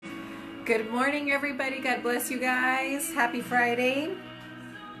Good morning, everybody. God bless you guys. Happy Friday.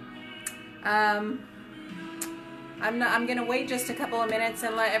 I'm gonna wait just a couple of minutes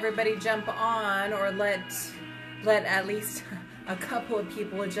and let everybody jump on, or let at least a couple of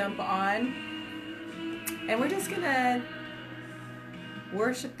people jump on, and we're just gonna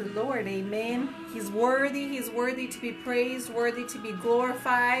worship the Lord. Amen. He's worthy. He's worthy to be praised, worthy to be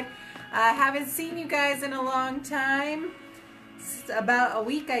glorified. I haven't seen you guys in a long time. It's about a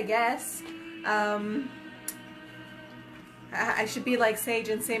week, I guess. I should be like Sage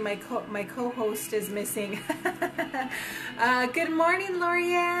and say my co-host is missing. Good morning,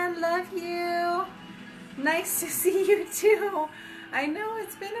 Lorianne. Love you. Nice to see you too. I know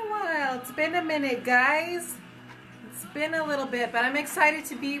it's been a while. It's been a minute, guys. It's been a little bit, but I'm excited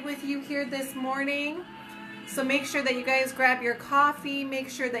to be with you here this morning. So make sure that you guys grab your coffee.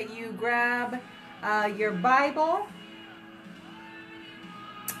 Make sure that you grab your Bible.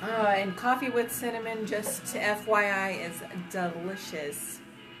 And coffee with cinnamon, just to FYI, is delicious.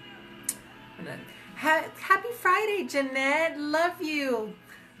 Happy Friday, Jeanette. Love you.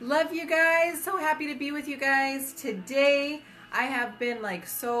 Love you guys. So happy to be with you guys today. I have been like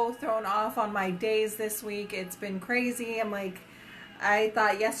so thrown off on my days this week. It's been crazy. I'm like, I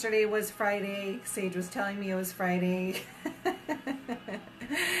thought yesterday was Friday. Sage was telling me it was Friday.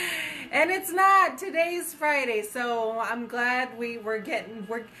 And it's not. Today's Friday, so I'm glad by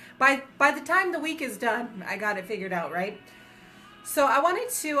the time the week is done, I got it figured out, right? So I wanted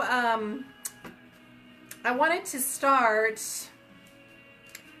to start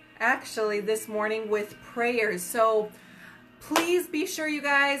actually this morning with prayers. So please be sure, you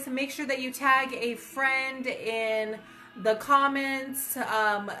guys, make sure that you tag a friend in the comments,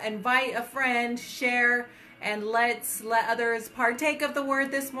 invite a friend, share, and let's let others partake of the word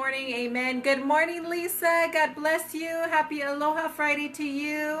this morning. Amen. Good morning, Lisa. God bless you. Happy Aloha Friday to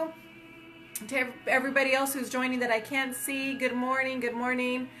you. To everybody else who's joining that I can't see, good morning. Good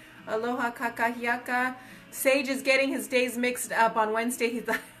morning. Aloha kakahiaka. Sage is getting his days mixed up. On Wednesday he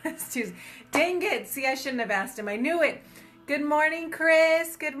thought it was Tuesday. Dang it. See, I shouldn't have asked him. I knew it. Good morning,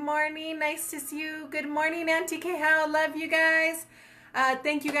 Chris. Good morning. Nice to see you. Good morning, Auntie Kehal. Love you guys.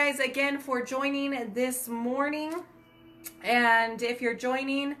 Thank you guys again for joining this morning. And if you're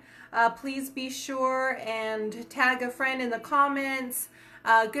joining, please be sure and tag a friend in the comments.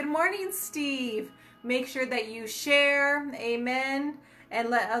 Good morning, Steve. Make sure that you share, amen, and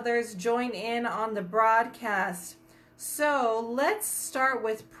let others join in on the broadcast. So let's start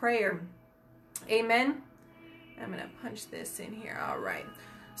with prayer. Amen. I'm going to punch this in here. All right.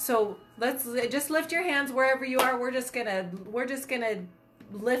 So let's just lift your hands wherever you are. We're just gonna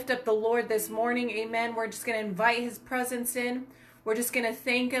lift up the Lord this morning. Amen. We're just gonna invite his presence in. We're just gonna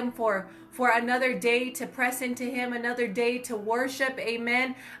thank him for another day to press into him, another day to worship.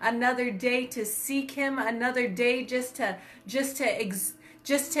 Amen. Another day to seek him, another day just to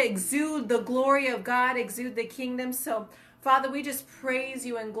exude the glory of God, exude the kingdom. So Father, we just praise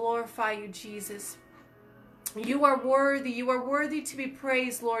you and glorify you, Jesus. You are worthy. You are worthy to be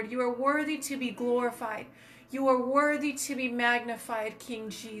praised, Lord. You are worthy to be glorified. You are worthy to be magnified, King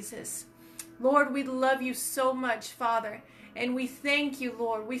Jesus. Lord, we love you so much, Father. And we thank you,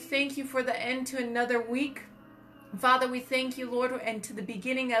 Lord. We thank you for the end to another week. Father, we thank you, Lord, and to the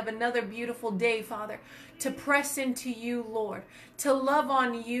beginning of another beautiful day, Father, to press into you, Lord, to love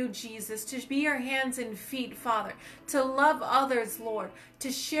on you, Jesus, to be your hands and feet, Father, to love others, Lord,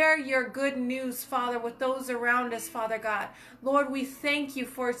 to share your good news, Father, with those around us, Father God. Lord, we thank you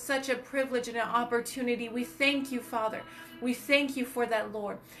for such a privilege and an opportunity. We thank you, Father. We thank you for that,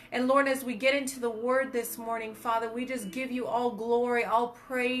 Lord. And Lord, as we get into the word this morning, Father, we just give you all glory, all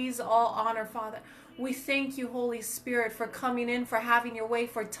praise, all honor, Father. We thank you, Holy Spirit, for coming in, for having your way,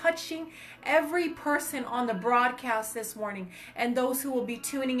 for touching every person on the broadcast this morning and those who will be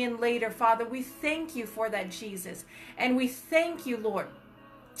tuning in later, Father. We thank you for that, Jesus. And we thank you, Lord.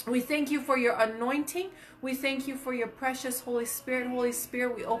 We thank you for your anointing. We thank you for your precious Holy Spirit. Holy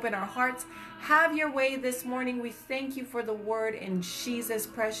Spirit, we open our hearts. Have your way this morning. We thank you for the word in Jesus'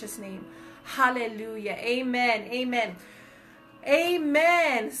 precious name. Hallelujah. Amen. Amen.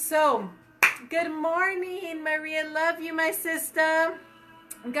 Amen. So, good morning, Maria. Love you, my sister.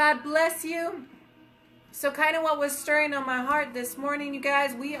 God bless you. So kind of what was stirring on my heart this morning, you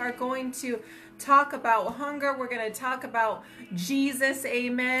guys, we are going to talk about hunger. We're going to talk about Jesus.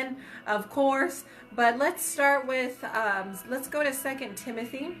 Amen. Of course. But let's start with, let's go to 2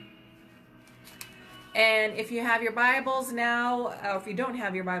 Timothy. And if you have your Bibles now, or if you don't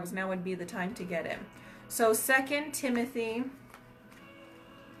have your Bibles, now would be the time to get it. So 2 Timothy.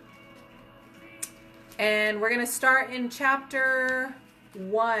 And we're going to start in chapter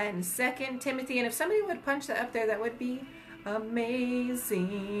 1. 2 Timothy. And if somebody would punch that up there, that would be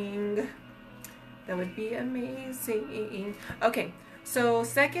amazing. That would be amazing. Okay, so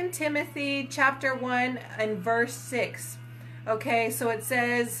 2 Timothy chapter 1 and verse 6. Okay, so it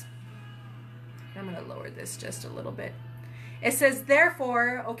says, I'm going to lower this just a little bit. It says,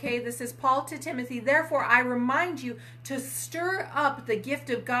 therefore, okay, this is Paul to Timothy, therefore I remind you to stir up the gift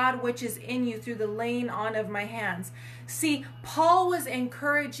of God which is in you through the laying on of my hands. See, Paul was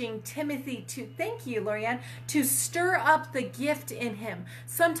encouraging Timothy to, thank you, Lorianne, to stir up the gift in him.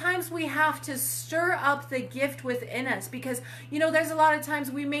 Sometimes we have to stir up the gift within us because, you know, there's a lot of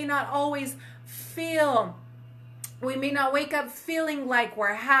times we may not always feel. We may not wake up feeling like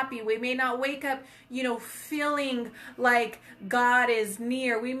we're happy. We may not wake up, you know, feeling like God is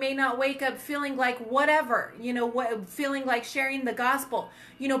near. We may not wake up feeling like whatever, you know, feeling like sharing the gospel.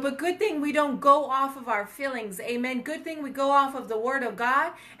 You know, but good thing we don't go off of our feelings. Amen. Good thing we go off of the word of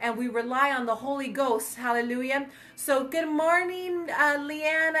God and we rely on the Holy Ghost. Hallelujah. So good morning,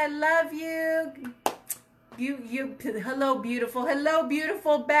 Leanne. I love you. Hello, beautiful. Hello,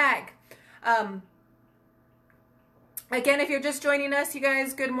 beautiful back. Again, if you're just joining us, you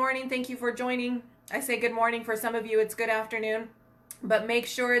guys, good morning. Thank you for joining. I say good morning. For some of you, it's good afternoon. But make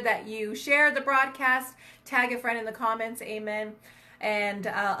sure that you share the broadcast, tag a friend in the comments, amen, and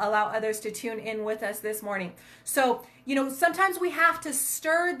allow others to tune in with us this morning. So, you know, sometimes we have to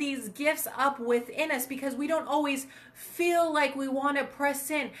stir these gifts up within us because we don't always feel like we want to press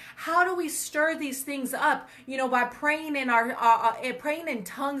in. How do we stir these things up? You know, by praying in praying in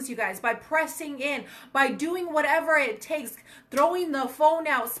tongues, you guys, by pressing in, by doing whatever it takes, throwing the phone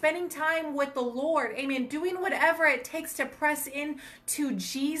out, spending time with the Lord, amen, doing whatever it takes to press in to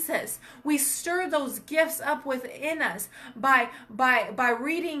Jesus. We stir those gifts up within us by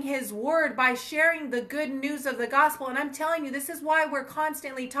reading his word, by sharing the good news of the gospel. And I'm telling you, this is why we're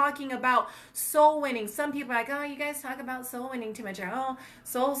constantly talking about soul winning. Some people are like, oh, you guys talk about soul winning too much. Oh,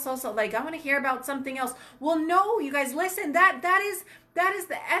 soul. Like, I want to hear about something else. Well, no, you guys, listen, that is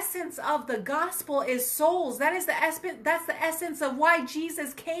the essence of the gospel, is souls. That's the essence of why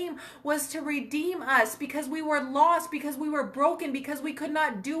Jesus came, was to redeem us, because we were lost, because we were broken, because we could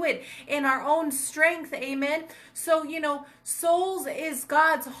not do it in our own strength. Amen. So, you know, souls is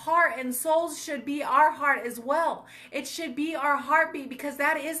God's heart, and souls should be our heart as well. It should be our heartbeat, because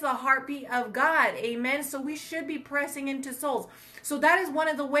that is the heartbeat of God. Amen. So we should be pressing into souls. So that is one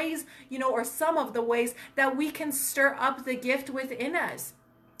of the ways, you know, or some of the ways that we can stir up the gift within us.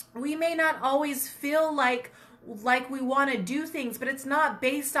 We may not always feel like we want to do things, but it's not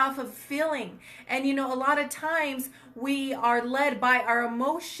based off of feeling. And, you know, a lot of times we are led by our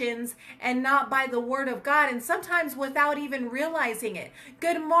emotions and not by the word of God, and sometimes without even realizing it.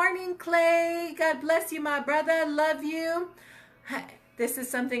 Good morning, Clay. God bless you, my brother. Love you. This is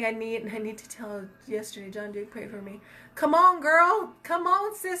something I need to tell yesterday. John Duke, pray for me. Come on, girl. Come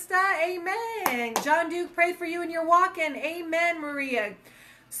on, sister. Amen. John Duke prayed for you and you're walking. Amen, Maria.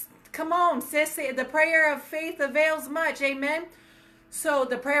 Come on, sis. The prayer of faith avails much. Amen. So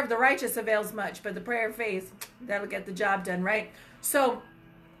the prayer of the righteous avails much, but the prayer of faith, that'll get the job done, right? So,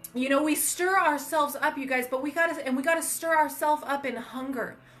 you know, we stir ourselves up, you guys, but we gotta stir ourselves up in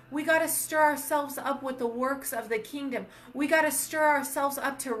hunger. We got to stir ourselves up with the works of the kingdom. We got to stir ourselves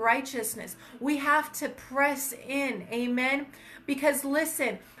up to righteousness. We have to press in. Amen. Because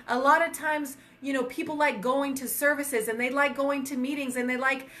listen, a lot of times, you know, people like going to services, and they like going to meetings, and they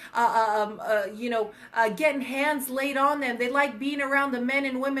like, getting hands laid on them. They like being around the men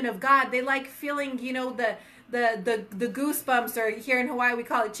and women of God. They like feeling, you know, the goosebumps, or here in Hawaii we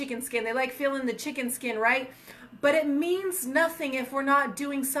call it chicken skin. They like feeling the chicken skin, right? But it means nothing if we're not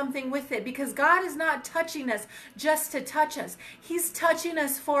doing something with it, because God is not touching us just to touch us. He's touching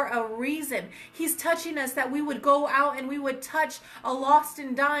us for a reason. He's touching us that we would go out and we would touch a lost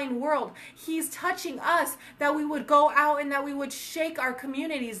and dying world. He's touching us that we would go out and that we would shake our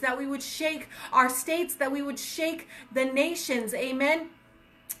communities, that we would shake our states, that we would shake the nations. Amen.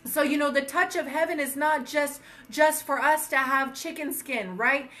 So, you know, the touch of heaven is not just for us to have chicken skin,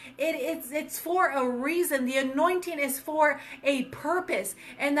 right? It's for a reason. The anointing is for a purpose.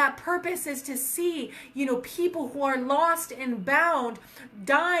 And that purpose is to see, you know, people who are lost and bound,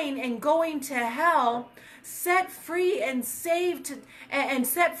 dying and going to hell, set free and saved, and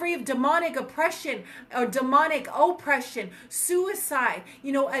set free of demonic oppression or demonic oppression, suicide,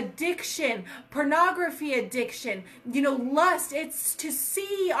 you know, addiction, pornography addiction, you know, lust. It's to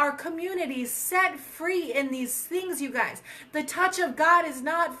see our communities set free in these things, you guys. The touch of God is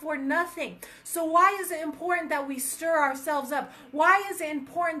not for nothing. So why is it important that we stir ourselves up? Why is it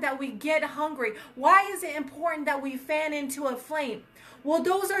important that we get hungry? Why is it important that we fan into a flame? Well,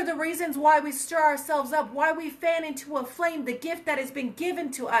 those are the reasons why we stir ourselves up, why we fan into a flame the gift that has been given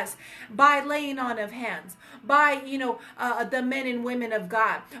to us by laying on of hands, by, the men and women of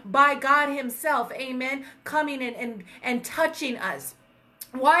God, by God himself, amen, coming in and touching us.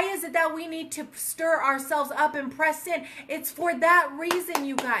 Why is it that we need to stir ourselves up and press in? It's for that reason,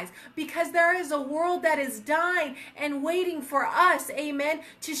 you guys, because there is a world that is dying and waiting for us, amen,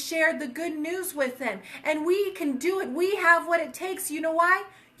 to share the good news with them. And we can do it. We have what it takes. You know why?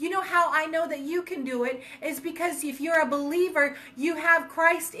 You know how I know that you can do it is because if you're a believer, you have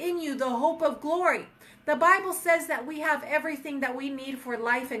Christ in you, the hope of glory. The Bible says that we have everything that we need for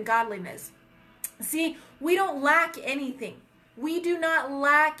life and godliness. See, we don't lack anything. We do not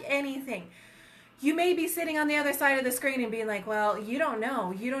lack anything. You may be sitting on the other side of the screen and being like, well, you don't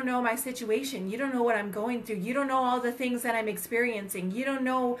know. You don't know my situation. You don't know what I'm going through. You don't know all the things that I'm experiencing. You don't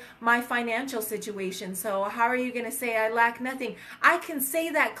know my financial situation. So how are you going to say I lack nothing? I can say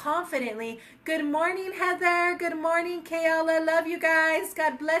that confidently. Good morning, Heather. Good morning, Kayla. Love you guys.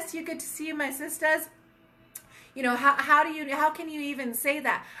 God bless you. Good to see you, my sisters. How can you even say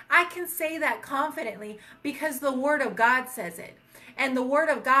that? I can say that confidently because the Word of God says it. And the Word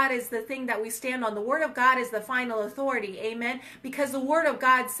of God is the thing that we stand on. The Word of God is the final authority. Amen. Because the Word of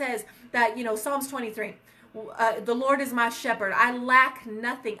God says that, Psalms 23, the Lord is my shepherd. I lack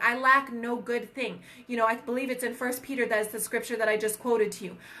nothing. I lack no good thing. I believe it's in 1 Peter. That is the scripture that I just quoted to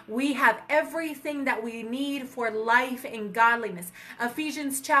you. We have everything that we need for life and godliness.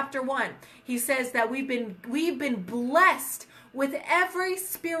 Ephesians chapter 1, he says that we've been blessed with every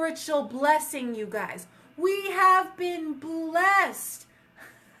spiritual blessing, you guys. We have been blessed.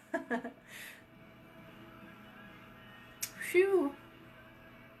 Phew.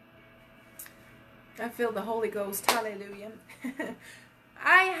 I feel the Holy Ghost. Hallelujah.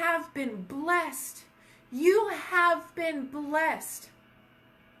 I have been blessed. You have been blessed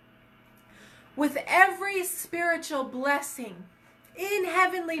with every spiritual blessing in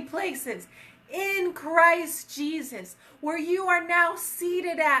heavenly places in Christ Jesus, where you are now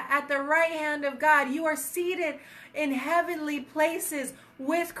seated at the right hand of God. You are seated in heavenly places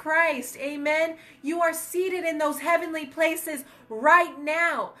with Christ. Amen. You are seated in those heavenly places right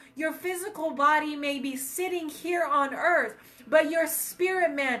now. Your physical body may be sitting here on earth, but your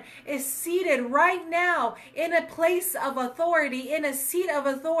spirit man is seated right now in a place of authority, in a seat of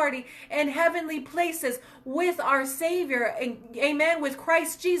authority in heavenly places with our Savior. Amen. With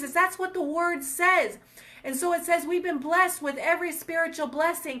Christ Jesus. That's what the Word says. And so it says we've been blessed with every spiritual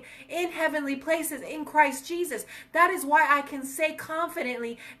blessing in heavenly places in Christ Jesus. That is why I can say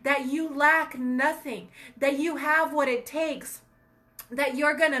confidently that you lack nothing, that you have what it takes, that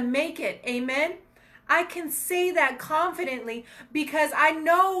you're going to make it. Amen. I can say that confidently because I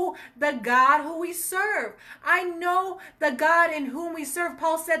know the God who we serve. I know the God in whom we serve.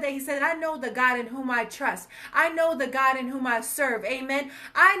 Paul said that. He said, I know the God in whom I trust. I know the God in whom I serve. Amen.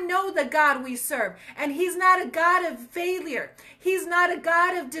 I know the God we serve. And he's not a God of failure. He's not a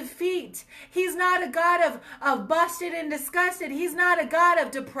God of defeat. He's not a God of busted and disgusted. He's not a God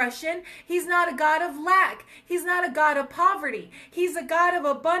of depression. He's not a God of lack. He's not a God of poverty. He's a God of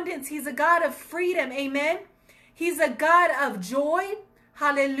abundance. He's a God of freedom. Amen. He's a God of joy.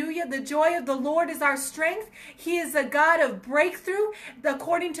 Hallelujah. The joy of the Lord is our strength. He is a God of breakthrough.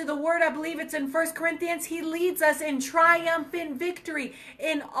 According to the word, I believe it's in 1 Corinthians, he leads us in triumphant victory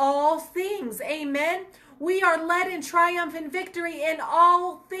in all things. Amen. We are led in triumphant victory in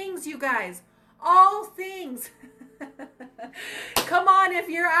all things, you guys. All things. Come on, if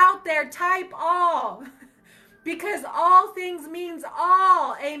you're out there, type all. Because all things means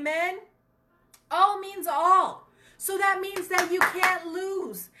all. Amen. All means all. So that means that you can't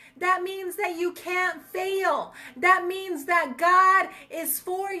lose. That means that you can't fail. That means that God is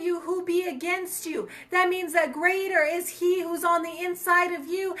for you, who be against you. That means that greater is he who's on the inside of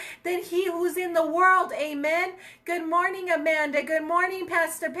you than he who's in the world. Amen. Good morning, Amanda. Good morning,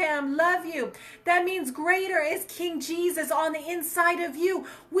 Pastor Pam. Love you. That means greater is King Jesus on the inside of you.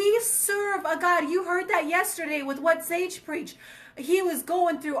 We serve a God. You heard that yesterday with what Sage preached. He was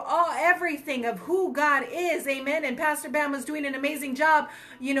going through everything of who God is. Amen. And Pastor Bam was doing an amazing job,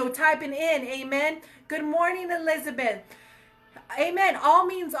 typing in. Amen. Good morning, Elizabeth. Amen. All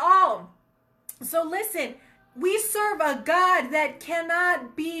means all. So listen, we serve a God that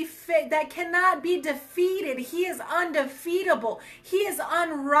cannot be defeated. He is undefeatable. He is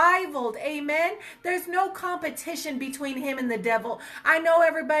unrivaled. Amen. There's no competition between him and the devil. I know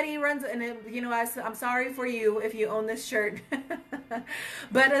everybody runs, and I'm sorry for you if you own this shirt.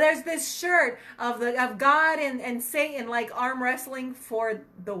 But there's this shirt of God and Satan like arm wrestling for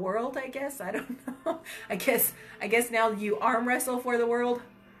the world, I guess. I don't know. I guess now you arm wrestle for the world.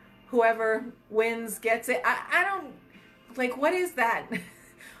 Whoever wins gets it. I don't like, what is that?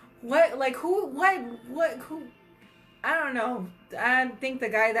 What, like, who I don't know. I think the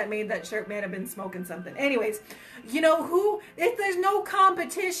guy that made that shirt may have been smoking something. Anyways, you know if there's no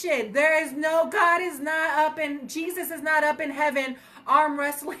competition, God is not up in, Jesus is not up in heaven arm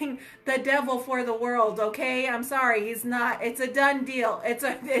wrestling the devil for the world, okay? I'm sorry, he's not. It's a done deal.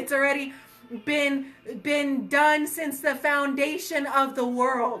 It's already been done since the foundation of the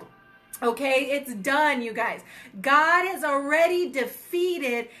world. Okay, it's done, you guys. God has already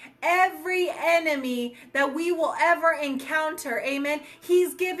defeated every enemy that we will ever encounter. Amen.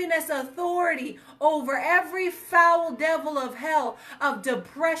 He's given us authority over every foul devil of hell, of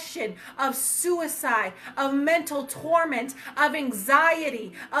depression, of suicide, of mental torment, of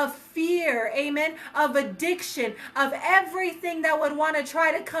anxiety, of fear, amen, of addiction, of everything that would want to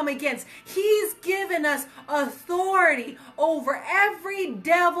try to come against. He's given us authority over every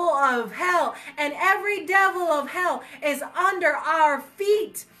devil of hell, and every devil of hell is under our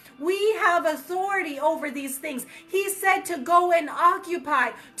feet. We have authority over these things. He said to go and occupy,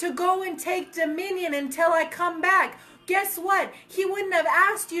 to go and take dominion until I come back. Guess what? He wouldn't have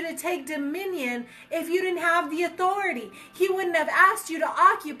asked you to take dominion if you didn't have the authority. He wouldn't have asked you to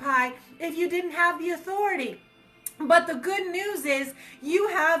occupy if you didn't have the authority. But the good news is you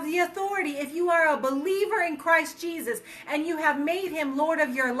have the authority. If you are a believer in Christ Jesus and you have made him Lord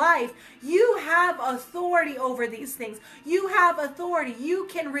of your life, you have authority over these things. You have authority. You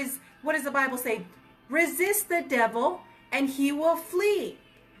can, what does the Bible say? Resist the devil and he will flee.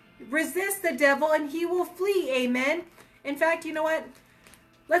 Resist the devil and he will flee. Amen. In fact, you know what?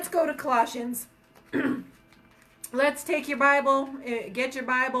 Let's go to Colossians. Let's take your Bible, get your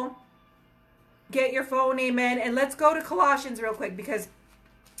Bible. Get your phone, amen. And let's go to Colossians real quick because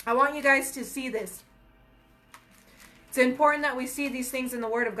I want you guys to see this. It's important that we see these things in the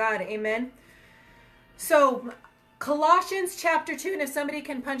Word of God, amen. So, Colossians chapter 2, and if somebody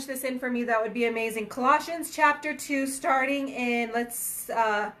can punch this in for me, that would be amazing. Colossians chapter 2, starting in, let's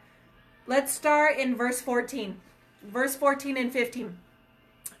start in verse 14. Verse 14 and 15.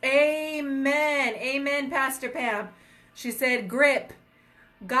 Amen. Amen, Pastor Pam. She said, grip.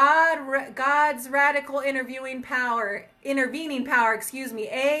 God's radical intervening power, excuse me.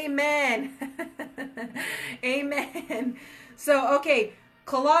 Amen. Amen. So, okay,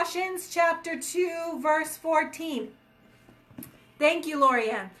 Colossians chapter 2, verse 14. Thank you,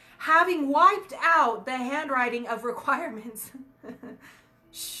 Lorianne. Having wiped out the handwriting of requirements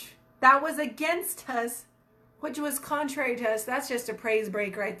that was against us, which was contrary to us. That's just a praise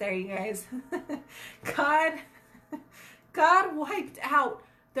break right there, you guys. God wiped out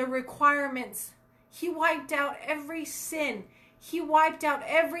the requirements. He wiped out every sin. He wiped out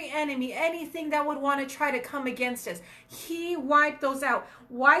every enemy, anything that would want to try to come against us. He wiped those out.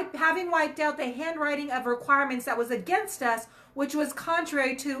 Having wiped out the handwriting of requirements that was against us, which was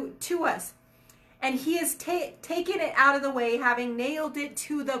contrary to us. And he has taken it out of the way, having nailed it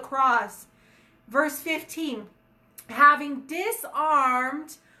to the cross. Verse 15, having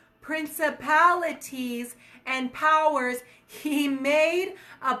disarmed principalities and powers, he made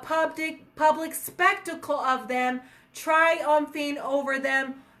a public spectacle of them, triumphing over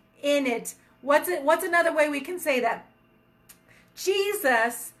them in it. What's another way we can say that?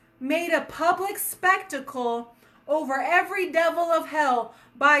 Jesus made a public spectacle over every devil of hell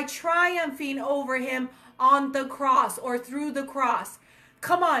by triumphing over him on the cross or through the cross.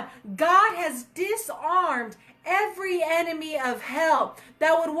 Come on, God has disarmed every enemy of hell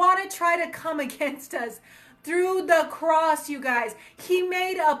that would want to try to come against us. Through the cross, you guys, he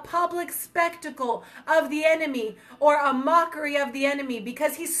made a public spectacle of the enemy, or a mockery of the enemy,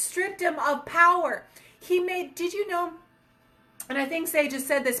 because he stripped him of power. Did you know, and I think Sage has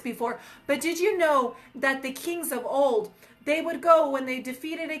said this before, but did you know that the kings of old, they would go when they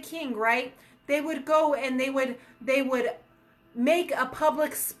defeated a king, right? They would go and they would make a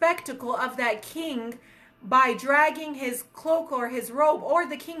public spectacle of that king by dragging his cloak or his robe, or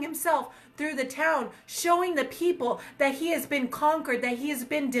the king himself, through the town, showing the people that he has been conquered, that he has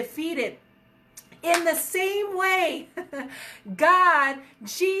been defeated. In the same way, God,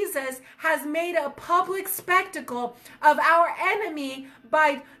 Jesus, has made a public spectacle of our enemy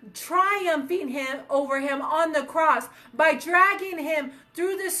by triumphing him over him on the cross, by dragging him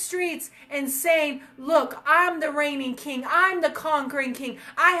through the streets and saying, look, I'm the reigning king. I'm the conquering king.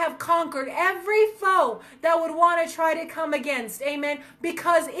 I have conquered every foe that would want to try to come against. Amen.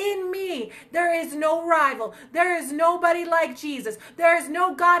 Because in me, there is no rival. There is nobody like Jesus. There is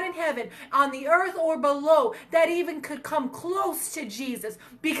no God in heaven, on the earth or below, that even could come close to Jesus,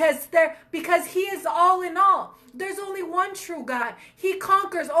 because he is all in all. There's only one true God. He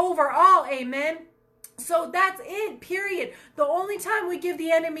conquers over all. Amen. So that's it, period. The only time we give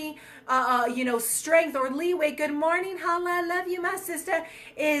the enemy, strength or leeway, good morning, holla, love you, my sister,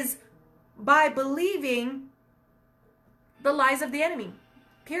 is by believing the lies of the enemy,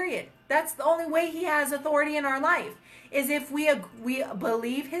 period. That's the only way he has authority in our life, is if we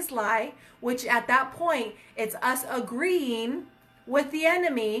believe his lie, which at that point, it's us agreeing with the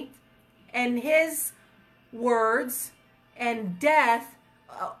enemy and his words and death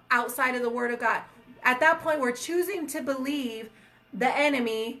outside of the word of God. At that point, we're choosing to believe the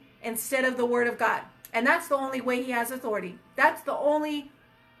enemy instead of the word of God. And that's the only way he has authority. That's the only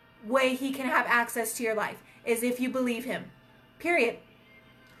way he can have access to your life, is if you believe him, period.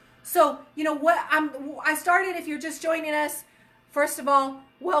 So, I started, if you're just joining us, first of all,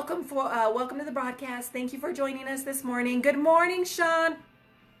 welcome to the broadcast. Thank you for joining us this morning. Good morning, Sean.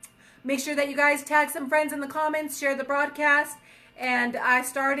 Make sure that you guys tag some friends in the comments, share the broadcast. And I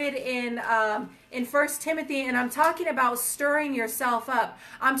started in 1 Timothy, and I'm talking about stirring yourself up.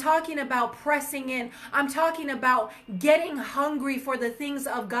 I'm talking about pressing in. I'm talking about getting hungry for the things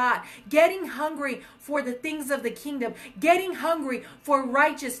of God, getting hungry for the things of the kingdom, getting hungry for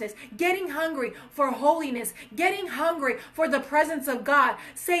righteousness, getting hungry for holiness, getting hungry for the presence of God,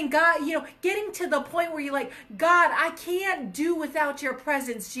 saying, God, getting to the point where you're like, God, I can't do without your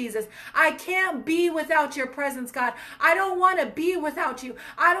presence, Jesus. I can't be without your presence, God. I don't want to be without you.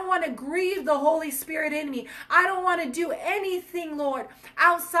 I don't want to grieve the Holy Spirit in me. I don't want to do anything, Lord,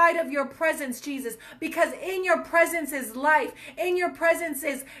 outside of your presence, Jesus, because in your presence is life. In your presence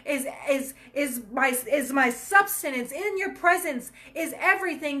is my substance. In your presence is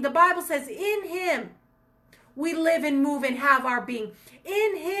everything. The Bible says, in him we live and move and have our being.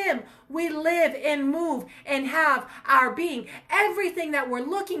 In him we live and move and have our being. Everything that we're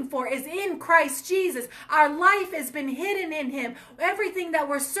looking for is in Christ Jesus. Our life has been hidden in him. Everything that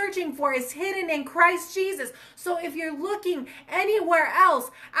we're searching for is hidden in Christ Jesus. So if you're looking anywhere else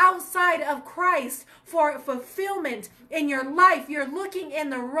outside of Christ for fulfillment in your life, you're looking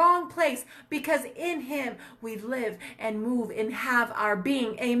in the wrong place, because in him we live and move and have our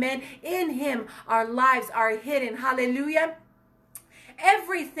being. Amen. In him our lives are hidden. Hallelujah.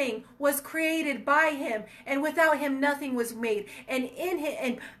 Everything was created by him, and without him nothing was made. And in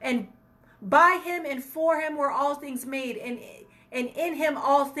him and by him and for him were all things made, and in him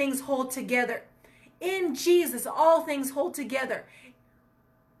all things hold together. In Jesus all things hold together.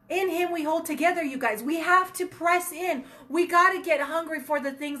 In him we hold together, you guys. We have to press in. We got to get hungry for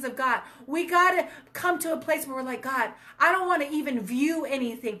the things of God. We got to come to a place where we're like, God, I don't want to even view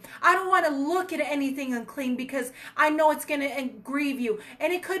anything. I don't want to look at anything unclean, because I know it's going to grieve you.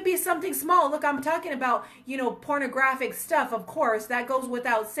 And it could be something small. Look, I'm talking about, pornographic stuff. Of course, that goes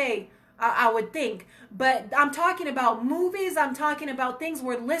without saying, I would think. But I'm talking about movies. I'm talking about things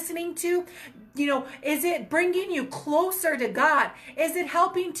we're listening to. Is it bringing you closer to God? Is it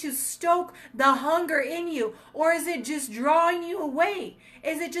helping to stoke the hunger in you? Or is it just drawing you away?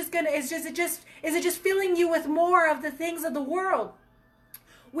 Is it just filling you with more of the things of the world?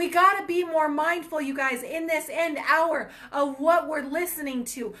 We got to be more mindful, you guys, in this end hour of what we're listening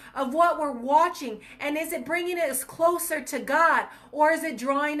to, of what we're watching. And is it bringing us closer to God, or is it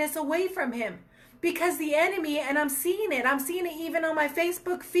drawing us away from him? Because the enemy, and I'm seeing it even on my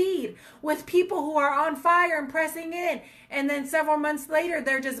Facebook feed with people who are on fire and pressing in. And then several months later,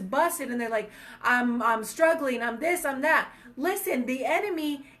 they're just busted and they're like, I'm struggling, I'm this, I'm that. Listen, the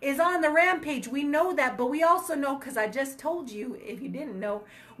enemy is on the rampage. We know that, but we also know, because I just told you, if you didn't know,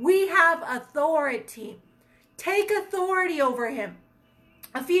 we have authority. Take authority over him.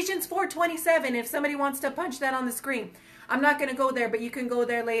 Ephesians 4:27, if somebody wants to punch that on the screen. I'm not going to go there, but you can go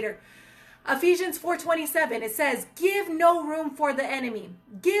there later. Ephesians 4:27, it says, give no room for the enemy.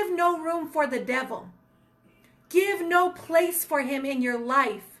 Give no room for the devil. Give no place for him in your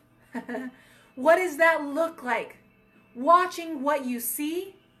life. What does that look like? Watching what you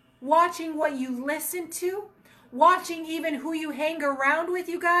see, watching what you listen to, watching even who you hang around with,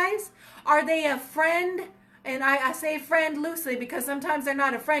 you guys. Are they a friend? And I say friend loosely, because sometimes they're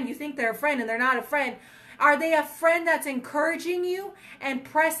not a friend. You think they're a friend and they're not a friend. Are they a friend that's encouraging you and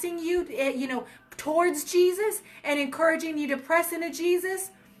pressing you, towards Jesus and encouraging you to press into Jesus?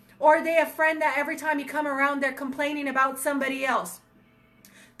 Or are they a friend that every time you come around, they're complaining about somebody else?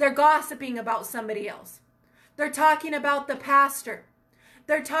 They're gossiping about somebody else. They're talking about the pastor.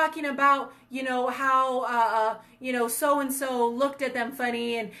 They're talking about, how, so-and-so looked at them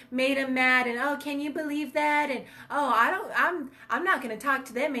funny and made them mad. And, oh, can you believe that? And, oh, I'm not going to talk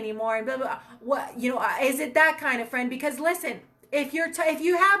to them anymore. And blah, blah, blah. What, is it that kind of friend? Because listen, if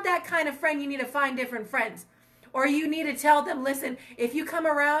you have that kind of friend, you need to find different friends. Or you need to tell them, listen, if you come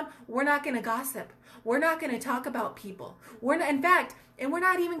around, we're not going to gossip. We're not going to talk about people. We're not, in fact, and we're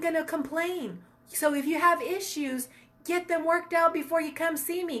not even going to complain. So if you have issues, get them worked out before you come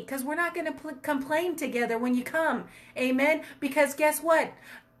see me, because we're not going to complain together when you come. Amen? Because guess what?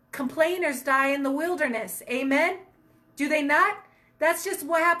 Complainers die in the wilderness. Amen? Do they not? That's just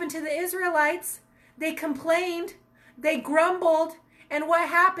what happened to the Israelites. They complained. They grumbled. And what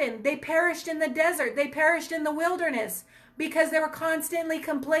happened? They perished in the desert. They perished in the wilderness because they were constantly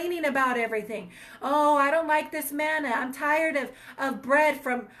complaining about everything. Oh, I don't like this manna. I'm tired of bread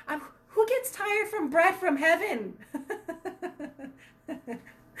from... who gets tired from bread from heaven?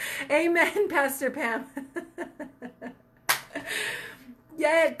 Amen, Pastor Pam.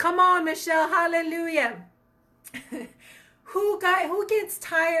 Yeah, come on, Michelle. Hallelujah. Who gets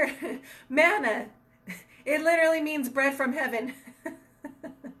tired? Manna. It literally means bread from heaven.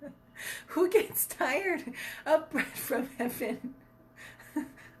 Who gets tired of bread from heaven?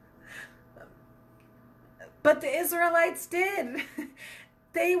 But the Israelites did.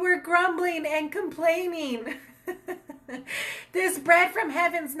 They were grumbling and complaining. This bread from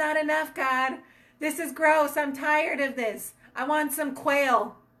heaven's not enough, God. This is gross. I'm tired of this. I want some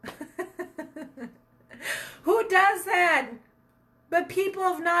quail. Who does that? But people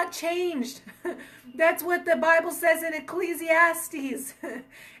have not changed. That's what the Bible says in Ecclesiastes.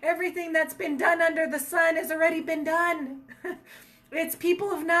 Everything that's been done under the sun has already been done. It's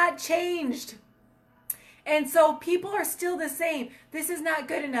people have not changed. And so people are still the same. This is not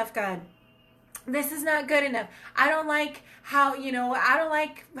good enough, God. This is not good enough. I don't like how, I don't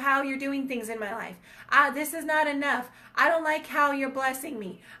like how you're doing things in my life. This is not enough. I don't like how you're blessing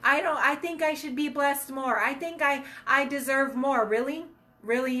me. I think I should be blessed more. I think I deserve more. Really?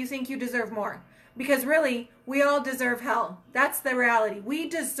 Really? You think you deserve more? Because really, we all deserve hell. That's the reality. We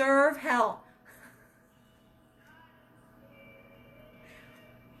deserve hell.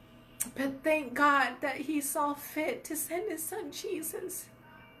 But thank God that he saw fit to send his son Jesus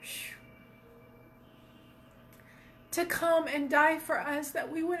to come and die for us,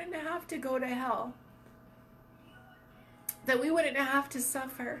 that we wouldn't have to go to hell, that we wouldn't have to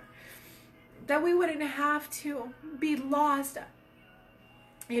suffer, that we wouldn't have to be lost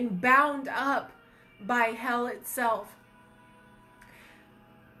and bound up by hell itself.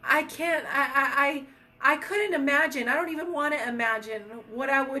 I couldn't imagine. I don't even want to imagine what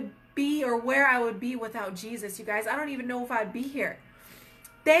I would be or where I would be without Jesus, you guys. I don't even know if I'd be here.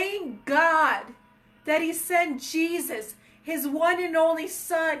 Thank God that he sent Jesus, his one and only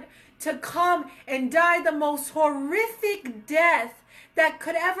son, to come and die the most horrific death that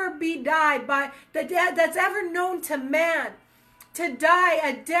could ever be died by the death that's ever known to man. To die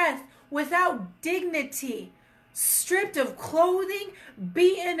a death without dignity, stripped of clothing,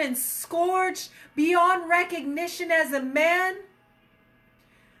 beaten and scourged beyond recognition as a man,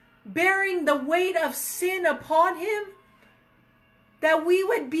 bearing the weight of sin upon him, that we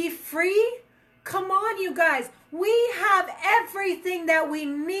would be free. Come on, you guys. We have everything that we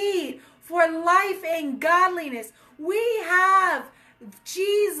need for life and godliness. We have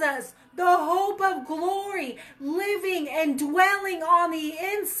Jesus, the hope of glory, living and dwelling on the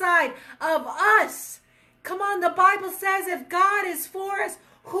inside of us. Come on, the Bible says if God is for us,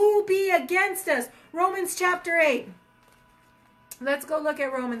 who be against us? Romans chapter 8. Let's go look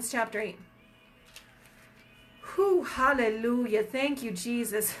at Romans chapter 8. Whew, hallelujah. Thank you,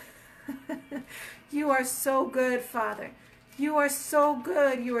 Jesus. You are so good, Father. You are so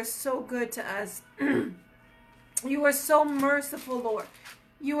good. You are so good to us. You are so merciful, Lord.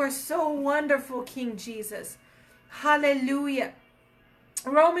 You are so wonderful, King Jesus. Hallelujah.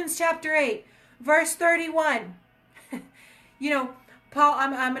 Romans chapter 8, verse 31. Paul,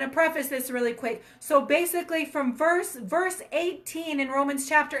 I'm going to preface this really quick. So basically from verse 18 in Romans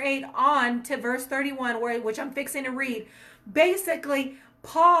chapter 8 on to verse 31, which I'm fixing to read, basically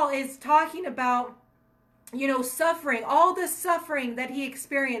Paul is talking about suffering, all the suffering that he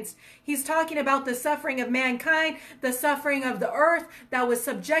experienced. He's talking about the suffering of mankind, the suffering of the earth that was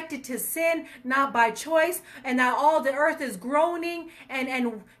subjected to sin, not by choice, and that all the earth is groaning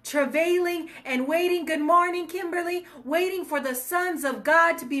and travailing and waiting. Good morning, Kimberly. Waiting for the sons of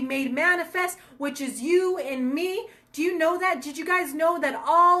God to be made manifest, which is you and me. Do you know that? Did you guys know that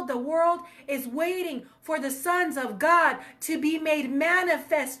all the world is waiting for the sons of God to be made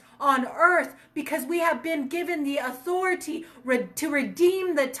manifest on earth, because we have been given the authority to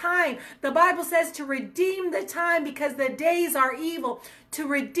redeem the time. The Bible says to redeem the time because the days are evil. To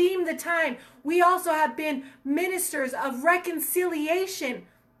redeem the time. We also have been ministers of reconciliation.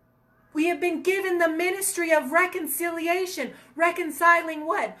 We have been given the ministry of reconciliation. Reconciling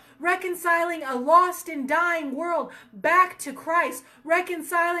what? Reconciling a lost and dying world back to Christ.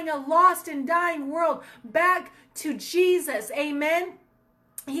 Reconciling a lost and dying world back to Jesus. Amen.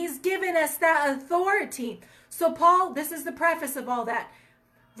 He's given us that authority. So Paul, this is the preface of all that.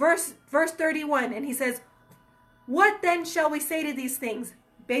 Verse 31, and he says, what then shall we say to these things?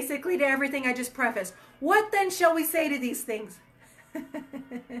 Basically to everything I just prefaced. What then shall we say to these things?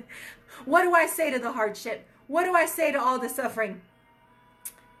 What do I say to the hardship? What do I say to all the suffering?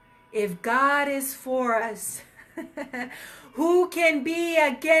 If God is for us, who can be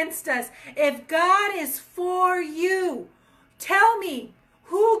against us? If God is for you, tell me,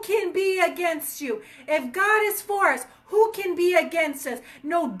 who can be against you? If God is for us, who can be against us?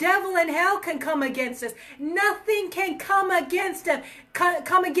 No devil in hell can come against us. Nothing can come against us,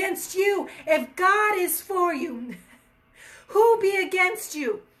 come against you. If God is for you, who be against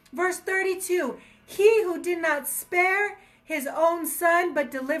you? Verse 32, he who did not spare his own son,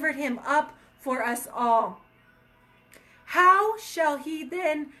 but delivered him up for us all. How shall he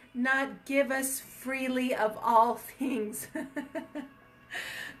then not give us freely of all things?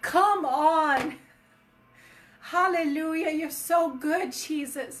 Come on. Hallelujah. You're so good,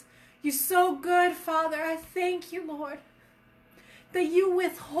 Jesus. You're so good, Father. I thank you, Lord, that you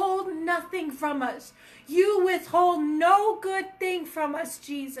withhold nothing from us. You withhold no good thing from us,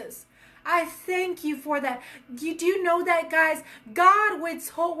 Jesus. I thank you for that. Do you know that, guys? God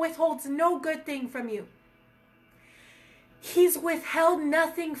withholds no good thing from you. He's withheld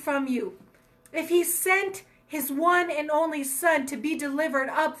nothing from you. If he sent his one and only son to be delivered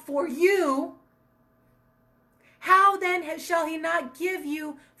up for you, how then shall he not give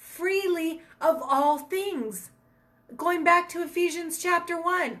you freely of all things? Going back to Ephesians chapter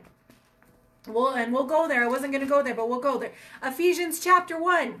 1. We'll go there. I wasn't going to go there, but we'll go there. Ephesians chapter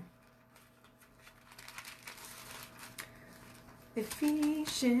 1.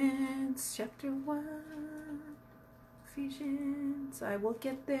 Ephesians chapter 1. Ephesians. I will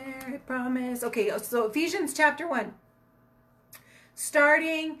get there, I promise. Okay, so Ephesians chapter 1.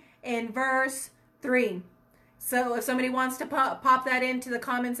 Starting in verse 3. So if somebody wants to pop that into the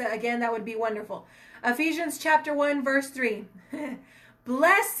comments again, that would be wonderful. Ephesians chapter 1, verse 3.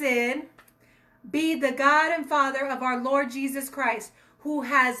 Blessed be the God and Father of our Lord Jesus Christ, who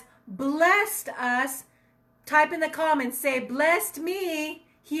has blessed us. Type in the comments, say, blessed me.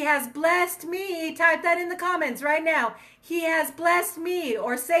 He has blessed me. Type that in the comments right now. He has blessed me.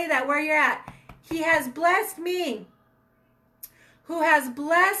 Or say that where you're at. He has blessed me. Who has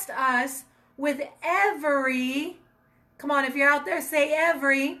blessed us with every, come on, if you're out there, say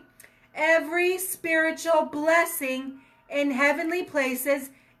every spiritual blessing in heavenly places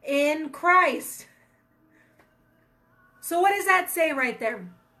in Christ. So what does that say right there?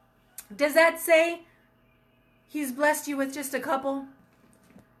 Does that say he's blessed you with just a couple?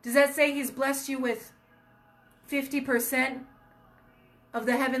 Does that say he's blessed you with 50% of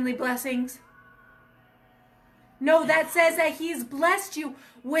the heavenly blessings? No, that says that he's blessed you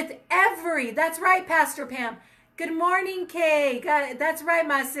with every. That's right, Pastor Pam. Good morning, Kay. That's right,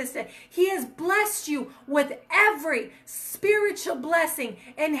 my sister. He has blessed you with every spiritual blessing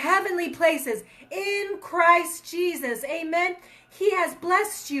in heavenly places in Christ Jesus. Amen. He has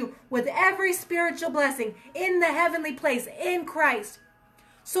blessed you with every spiritual blessing in the heavenly place in Christ.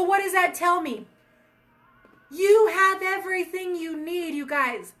 So what does that tell me? You have everything you need, you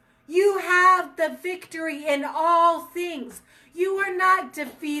guys. You have the victory in all things. You are not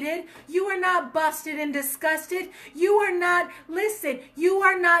defeated. You are not busted and disgusted. You are not, listen, you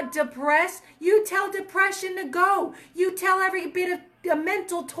are not depressed. You tell depression to go. You tell every bit of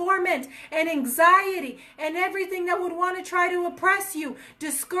mental torment and anxiety and everything that would want to try to oppress you.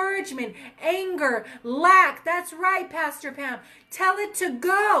 Discouragement, anger, lack. That's right, Pastor Pam. Tell it to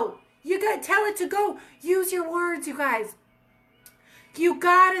go. You got to tell it to go. Use your words, you guys. You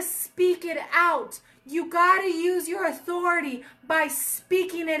got to speak it out. You got to use your authority by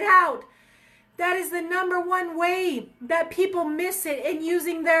speaking it out. That is the number one way that people miss it in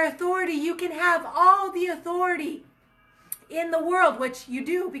using their authority. You can have all the authority in the world, which you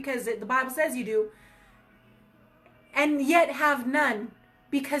do because the Bible says you do, and yet have none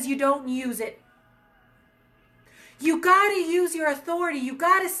because you don't use it. You got to use your authority. You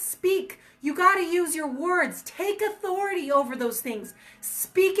got to speak. You got to use your words. Take authority over those things.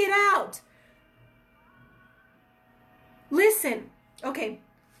 Speak it out. Listen. Okay.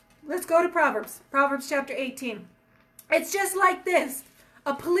 Let's go to Proverbs. Proverbs chapter 18. It's just like this.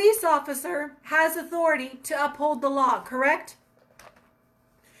 A police officer has authority to uphold the law, correct?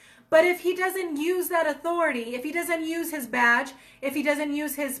 But if he doesn't use that authority, if he doesn't use his badge, if he doesn't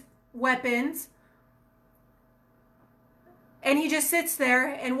use his weapons, and he just sits there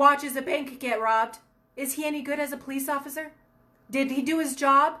and watches a bank get robbed, is he any good as a police officer? Did he do his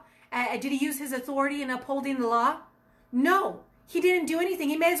job? Did he use his authority in upholding the law? No. He didn't do anything.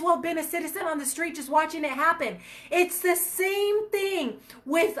 He may as well have been a citizen on the street just watching it happen. It's the same thing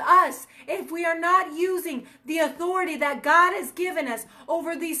with us. If we are not using the authority that God has given us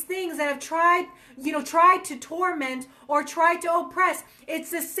over these things that have tried to torment or tried to oppress,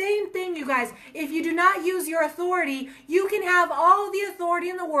 it's the same thing, you guys. If you do not use your authority, you can have all the authority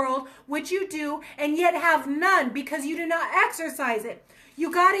in the world, which you do, and yet have none because you do not exercise it. You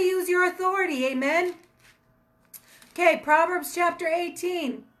got to use your authority. Amen. Okay, Proverbs chapter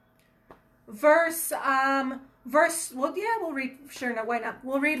 18, we'll read, sure, no, why not?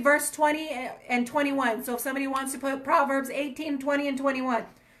 We'll read verse 20 and 21. So if somebody wants to put Proverbs 18, 20, and 21.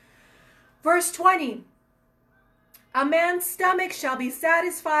 Verse 20, a man's stomach shall be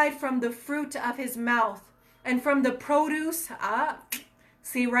satisfied from the fruit of his mouth, and from the produce,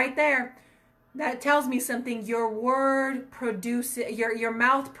 see right there, that tells me something. Your word produces, your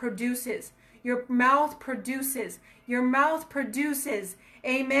mouth produces. Your mouth produces. Your mouth produces.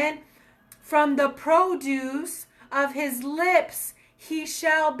 Amen. From the produce of his lips he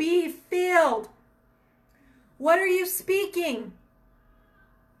shall be filled. What are you speaking?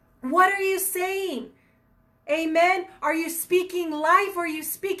 What are you saying? Amen. Are you speaking life or are you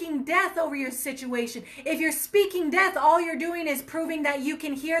speaking death over your situation? If you're speaking death, all you're doing is proving that you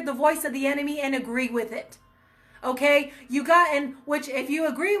can hear the voice of the enemy and agree with it. Okay, if you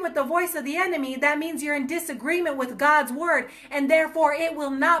agree with the voice of the enemy, that means you're in disagreement with God's word, and therefore it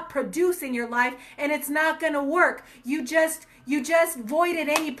will not produce in your life, and it's not going to work. You just voided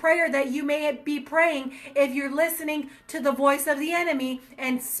any prayer that you may be praying if you're listening to the voice of the enemy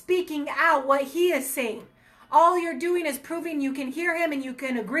and speaking out what he is saying. All you're doing is proving you can hear him and you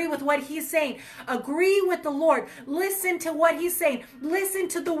can agree with what he's saying. Agree with the Lord. Listen to what he's saying. Listen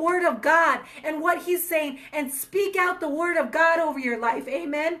to the word of God and what he's saying, and speak out the word of God over your life.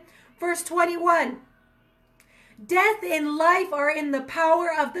 Amen. Verse 21. Death and life are in the power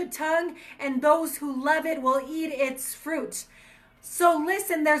of the tongue, and those who love it will eat its fruit. So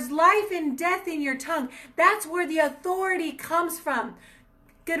listen, there's life and death in your tongue. That's where the authority comes from.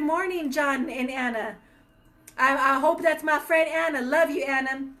 Good morning, John and Anna. I hope that's my friend Anna. Love you,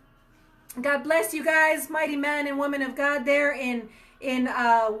 Anna. God bless you guys, mighty man and woman of God there in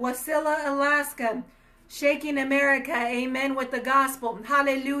Wasilla, Alaska, shaking America. Amen. With the gospel.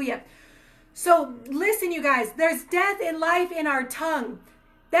 Hallelujah. So listen, you guys, there's death and life in our tongue.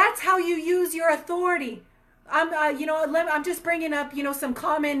 That's how you use your authority. I'm just bringing up, some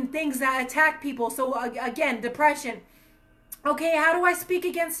common things that attack people. So again, depression. Okay, how do I speak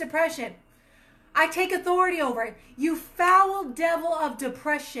against depression? I take authority over it. You foul devil of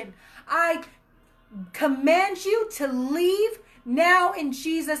depression, I command you to leave now in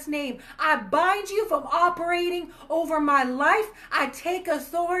Jesus' name. I bind you from operating over my life. I take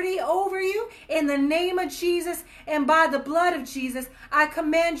authority over you in the name of Jesus, and by the blood of Jesus, I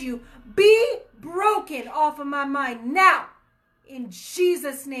command you, be broken off of my mind now in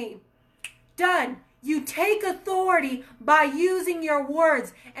Jesus' name. Done. You take authority by using your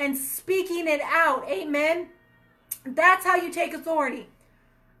words and speaking it out. Amen. That's how you take authority.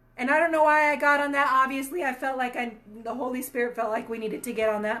 And I don't know why I got on that. Obviously, I felt like the Holy Spirit felt like we needed to get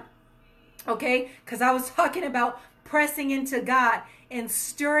on that. Okay? Because I was talking about pressing into God and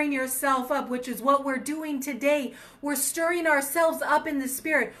stirring yourself up, which is what we're doing today. We're stirring ourselves up in the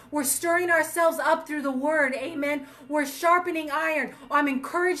Spirit. We're stirring ourselves up through the Word. Amen. We're sharpening iron. I'm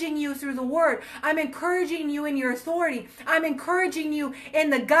encouraging you through the Word. I'm encouraging you in your authority. I'm encouraging you in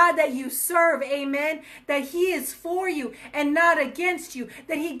the God that you serve. Amen. That He is for you and not against you.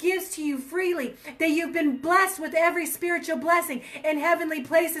 That He gives to you freely. That you've been blessed with every spiritual blessing in heavenly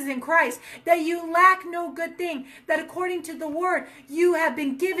places in Christ. That you lack no good thing. That according to the Word, you you have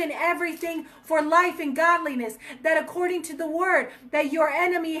been given everything for life and godliness, that according to the word, that your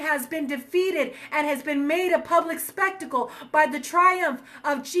enemy has been defeated and has been made a public spectacle by the triumph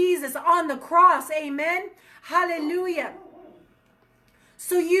of Jesus on the cross. Amen. Hallelujah.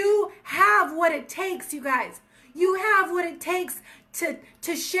 So you have what it takes, you guys. You have what it takes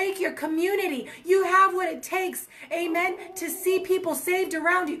to shake your community. You have what it takes, amen, to see people saved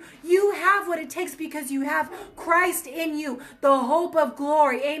around you. You have what it takes because you have Christ in you, the hope of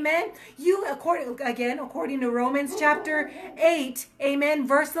glory, amen. You, according to Romans chapter 8, amen,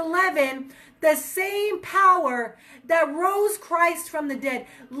 verse 11, the same power that rose Christ from the dead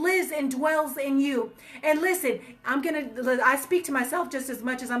lives and dwells in you. And listen, I speak to myself just as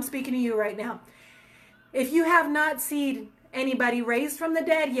much as I'm speaking to you right now. If you have not seen anybody raised from the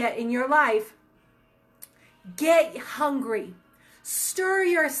dead yet in your life, get hungry. Stir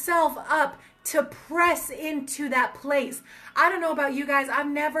yourself up to press into that place. I don't know about you guys. I've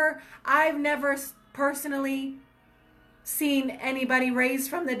never personally seen anybody raised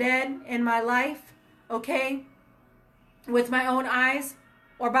from the dead in my life, okay, with my own eyes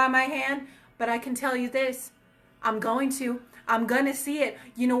or by my hand. But I can tell you this, I'm going to see it.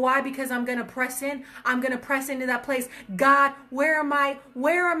 You know why? Because I'm going to press in. I'm going to press into that place. God, where am I?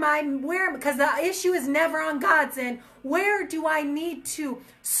 Because the issue is never on God's end. Where do I need to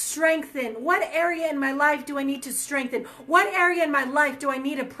strengthen? What area in my life do I need to strengthen? What area in my life do I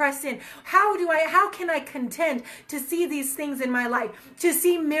need to press in? How can I contend to see these things in my life? To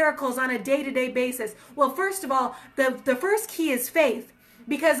see miracles on a day-to-day basis? Well, first of all, the first key is faith.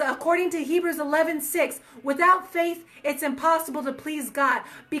 Because according to Hebrews 11:6, without faith, it's impossible to please God.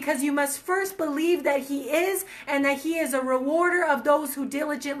 Because you must first believe that He is, and that He is a rewarder of those who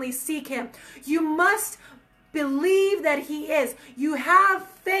diligently seek Him. You must believe that He is. You have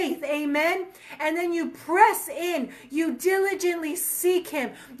faith, amen? And then you press in. You diligently seek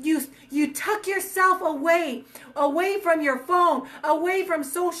Him. You tuck yourself away from your phone, away from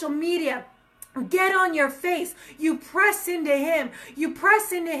social media. Get on your face. You press into Him. You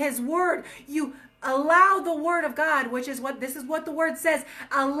press into His word. You allow the word of God, this is what the word says.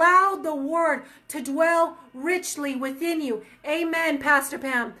 Allow the word to dwell richly within you. Amen, Pastor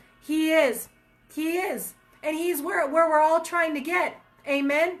Pam. He is. He is. And He's where we're all trying to get.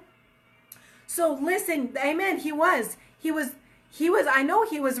 Amen. So listen, amen. He was, I know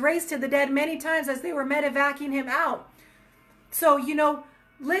He was raised to the dead many times as they were medevacing Him out. So,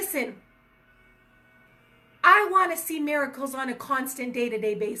 listen, I want to see miracles on a constant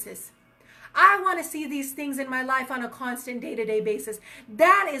day-to-day basis. I want to see these things in my life on a constant day-to-day basis.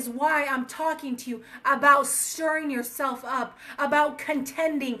 That is why I'm talking to you about stirring yourself up, about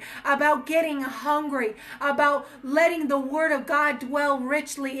contending, about getting hungry, about letting the word of God dwell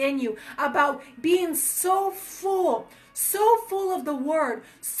richly in you, about being so full of the word,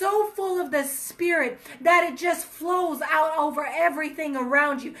 so full of the Spirit that it just flows out over everything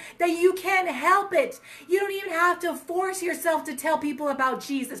around you, that you can't help it. You don't even have to force yourself to tell people about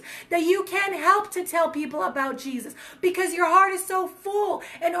Jesus, that you can't help to tell people about Jesus because your heart is so full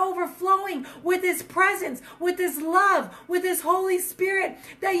and overflowing with His presence, with His love, with His Holy Spirit,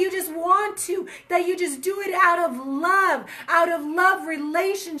 that you just want to, that you just do it out of love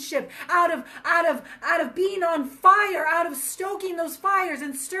relationship, out of being on fire, out of stoking those fires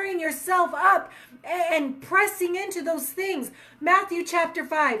and stirring yourself up and pressing into those things. Matthew chapter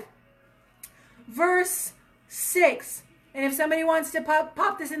 5, verse 6. And if somebody wants to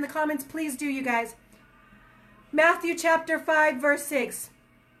pop this in the comments, please do, you guys. Matthew chapter 5, verse 6.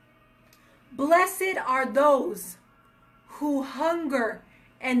 Blessed are those who hunger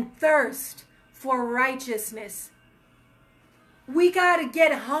and thirst for righteousness. We got to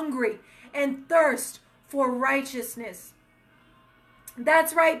get hungry and thirst for righteousness.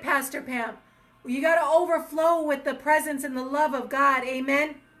 That's right, Pastor Pam. You got to overflow with the presence and the love of God.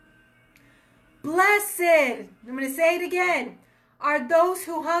 Amen. Blessed, I'm going to say it again, are those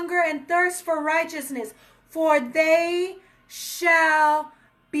who hunger and thirst for righteousness, for they shall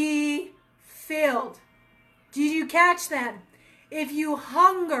be filled. Did you catch that? If you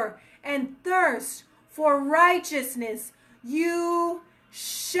hunger and thirst for righteousness, you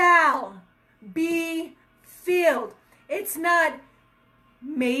shall be filled. It's not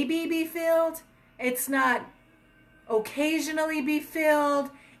maybe be filled. It's not occasionally be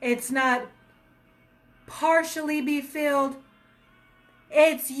filled. It's not partially be filled.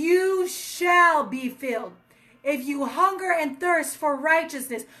 It's you shall be filled. If you hunger and thirst for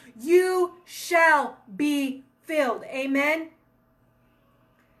righteousness, you shall be filled. Amen.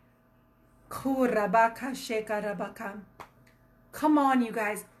 Come on, you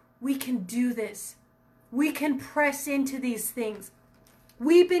guys. We can do this. We can press into these things.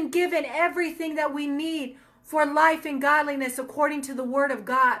 We've been given everything that we need for life and godliness according to the word of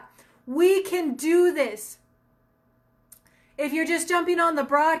God. We can do this. If you're just jumping on the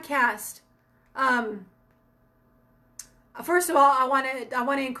broadcast, first of all, I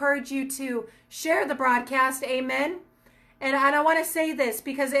want to encourage you to share the broadcast. Amen. And I want to say this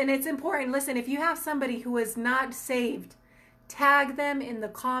because, and it's important. Listen, if you have somebody who is not saved, tag them in the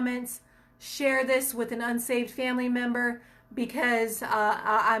comments. Share this with an unsaved family member, because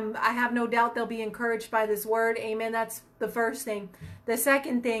I have no doubt they'll be encouraged by this word. Amen. That's the first thing. The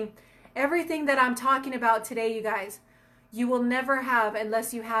second thing, everything that I'm talking about today, you guys, you will never have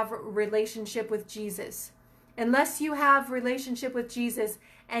unless you have a relationship with Jesus. Unless you have a relationship with Jesus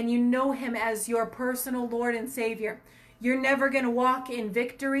and you know him as your personal Lord and Savior, you're never going to walk in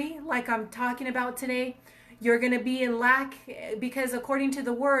victory like I'm talking about today. You're going to be in lack, because according to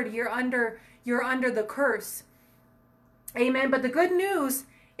the word, you're under the curse. Amen. But the good news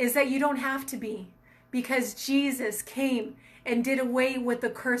is that you don't have to be, because Jesus came and did away with the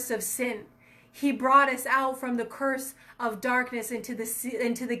curse of sin. He brought us out from the curse of darkness into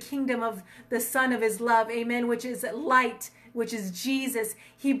the kingdom of the Son of his love. Amen. Which is light, which is Jesus.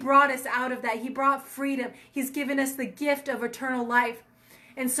 He brought us out of that. He brought freedom. He's given us the gift of eternal life.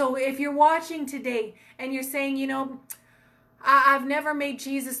 And so if you're watching today and you're saying, you know, I've never made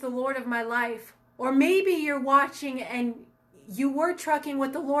Jesus the Lord of my life. Or maybe you're watching and you were trucking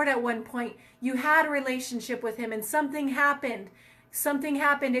with the Lord at one point. You had a relationship with him and something happened. Something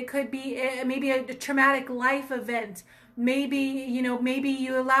happened. It could be maybe a traumatic life event. Maybe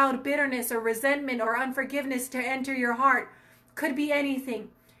you allowed bitterness or resentment or unforgiveness to enter your heart. Could be anything.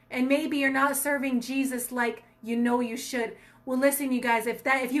 And maybe you're not serving Jesus like you know you should. Well, listen, you guys,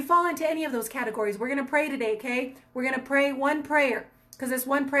 if you fall into any of those categories, we're going to pray today, okay? We're going to pray one prayer, because this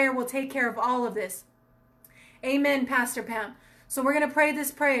one prayer will take care of all of this. Amen, Pastor Pam. So we're going to pray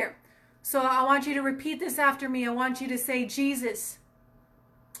this prayer. So I want you to repeat this after me. I want you to say, Jesus,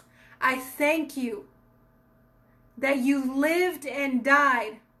 I thank you that you lived and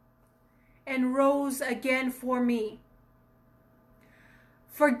died and rose again for me.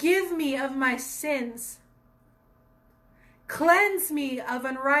 Forgive me of my sins. Cleanse me of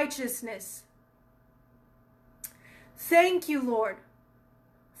unrighteousness. Thank you, Lord,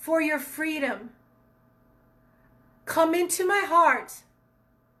 for your freedom. Come into my heart.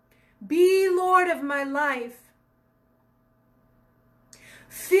 Be Lord of my life.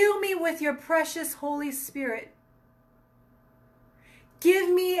 Fill me with your precious Holy Spirit. Give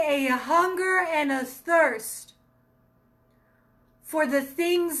me a hunger and a thirst for the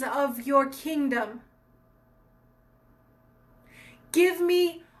things of your kingdom. Give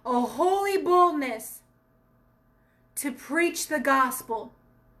me a holy boldness to preach the gospel.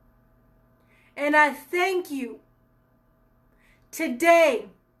 And I thank you. Today,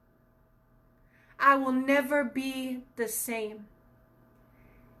 I will never be the same.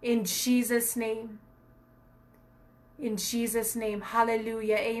 In Jesus' name. In Jesus' name.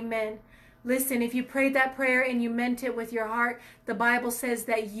 Hallelujah. Amen. Listen, if you prayed that prayer and you meant it with your heart, the Bible says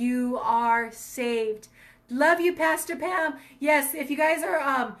that you are saved. Love you, Pastor Pam. Yes, if you guys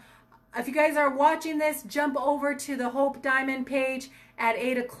are watching this, jump over to the Hope Diamond page at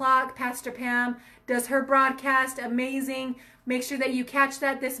 8 o'clock. Pastor Pam does her broadcast. Amazing. Make sure that you catch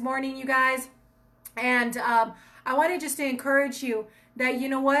that this morning, you guys. And I wanted just to encourage you that, you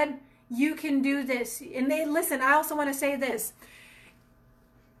know what? You can do this. And listen, I also want to say this.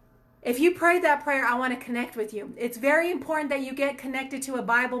 If you prayed that prayer, I want to connect with you. It's very important that you get connected to a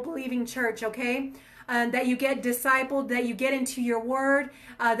Bible-believing church, okay? That you get discipled, that you get into your word,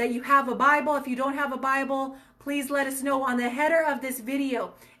 that you have a Bible. If you don't have a Bible, please let us know. On the header of this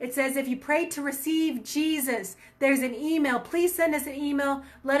video, it says if you prayed to receive Jesus, there's an email. Please send us an email.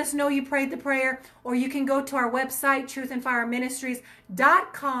 Let us know you prayed the prayer. Or you can go to our website,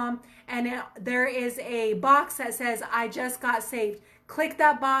 truthandfireministries.com, and there is a box that says, I just got saved. Click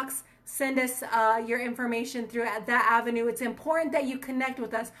that box. Send us your information through that avenue. It's important that you connect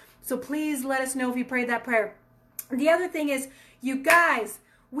with us. So please let us know if you prayed that prayer. The other thing is, you guys,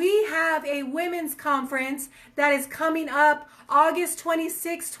 we have a women's conference that is coming up August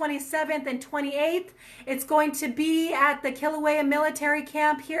 26th, 27th, and 28th. It's going to be at the Kilauea Military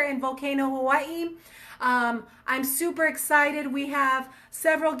Camp here in Volcano, Hawaii. I'm super excited. We have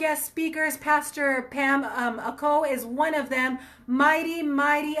several guest speakers. Pastor Pam Ako is one of them. Mighty,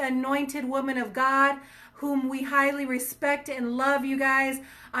 mighty anointed woman of God, whom we highly respect and love, you guys.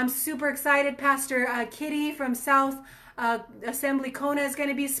 I'm super excited. Pastor Kitty from South Assembly Kona is going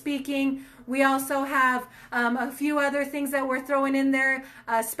to be speaking. We also have a few other things that we're throwing in there.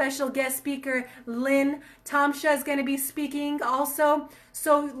 Special guest speaker Lynn Tomsha is going to be speaking also.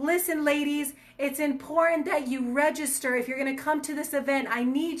 So listen, ladies, it's important that you register. If you're going to come to this event, I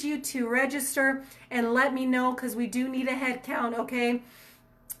need you to register and let me know, because we do need a head count, okay?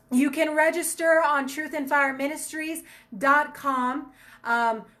 You can register on truthandfireministries.com.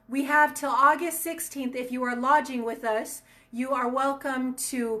 We have till August 16th. If you are lodging with us, you are welcome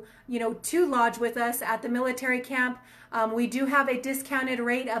to lodge with us at the military camp. We do have a discounted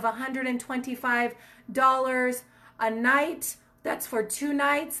rate of $125 a night. That's for 2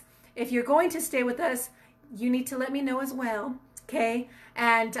 nights. If you're going to stay with us, you need to let me know as well, okay?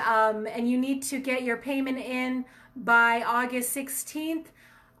 And you need to get your payment in by August 16th.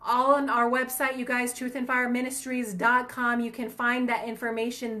 All on our website, you guys, truthandfireministries.com. You can find that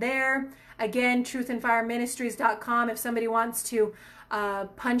information there. Again, truthandfireministries.com. If somebody wants to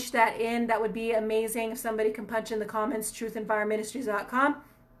punch that in, that would be amazing. If somebody can punch in the comments, truthandfireministries.com.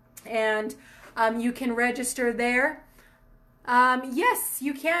 And you can register there. Yes,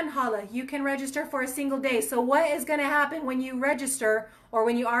 you can, Hala. You can register for a single day. So what is going to happen when you register or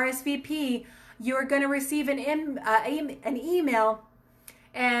when you RSVP? You're going to receive an email,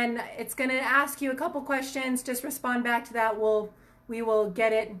 and it's going to ask you a couple questions. Just respond back to that. We will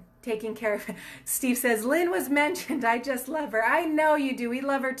get it taken care of. Steve says, Lynn was mentioned. I just love her. I know you do. We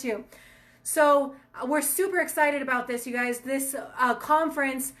love her too. So we're super excited about this, you guys. This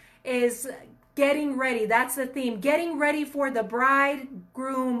conference is getting ready. That's the theme. Getting ready for the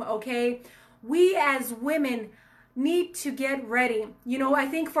bridegroom, okay? We as women need to get ready. I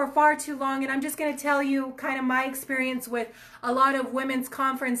think for far too long, and I'm just going to tell you kind of my experience with a lot of women's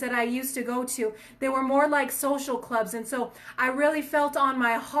conference that I used to go to. They were more like social clubs. And so I really felt on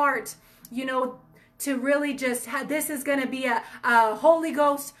my heart, to really just this is going to be a Holy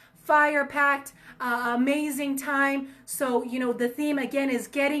Ghost fire-packed amazing time. So, the theme again is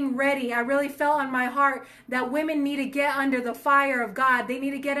getting ready. I really felt on my heart that women need to get under the fire of God. They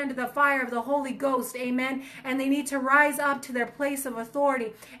need to get under the fire of the Holy Ghost. Amen. And they need to rise up to their place of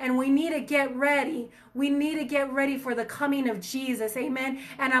authority. And we need to get ready. We need to get ready for the coming of Jesus. Amen.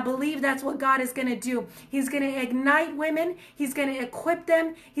 And I believe that's what God is going to do. He's going to ignite women. He's going to equip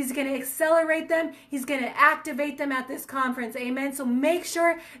them. He's going to accelerate them. He's going to activate them at this conference. Amen. So make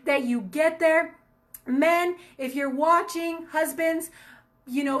sure that you get there. Men, if you're watching, husbands,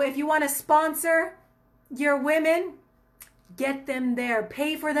 if you want to sponsor your women, get them there.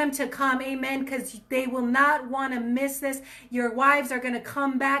 Pay for them to come. Amen. Because they will not want to miss this. Your wives are going to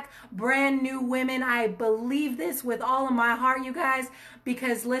come back brand new women. I believe this with all of my heart, you guys,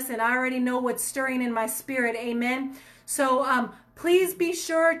 because listen, I already know what's stirring in my spirit. Amen. So please be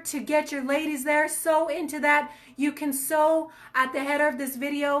sure to get your ladies there. Sow into that. You can sow at the header of this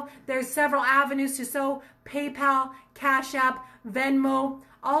video. There's several avenues to sow: PayPal, Cash App, Venmo.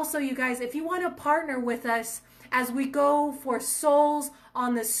 Also, you guys, if you want to partner with us as we go for souls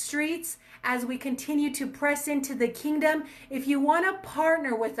on the streets, as we continue to press into the kingdom, if you want to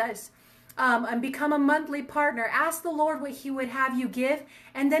partner with us and become a monthly partner, ask the Lord what He would have you give,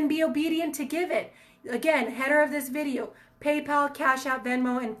 and then be obedient to give it. Again, header of this video: PayPal, Cash App,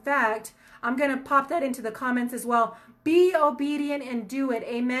 Venmo. In fact, I'm going to pop that into the comments as well. Be obedient and do it.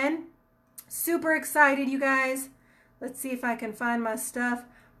 Amen. Super excited, you guys. Let's see if I can find my stuff.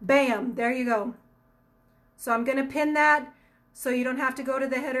 Bam. There you go. So I'm going to pin that so you don't have to go to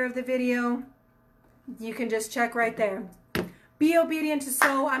the header of the video. You can just check right there. Be obedient to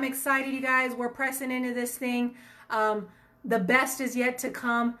sow. I'm excited, you guys. We're pressing into this thing. The best is yet to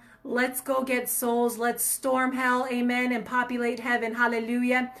come. Let's go get souls. Let's storm hell. Amen. And populate heaven.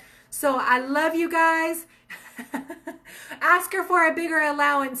 Hallelujah. So I love you guys. Ask her for a bigger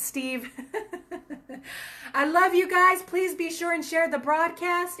allowance, Steve. I love you guys. Please be sure and share the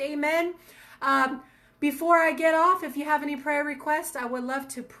broadcast. Amen. Before I get off, if you have any prayer requests, I would love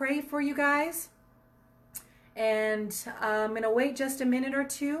to pray for you guys. And I'm going to wait just a minute or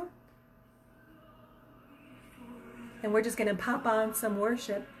two. And we're just going to pop on some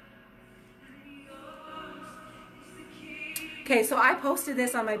worship. Okay, so I posted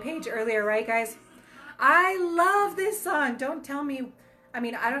this on my page earlier, right, guys? I love this song. Don't tell me.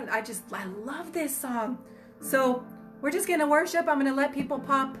 I love this song. So we're just going to worship. I'm going to let people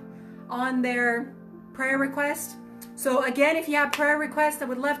pop on their prayer request. So again, if you have prayer requests, I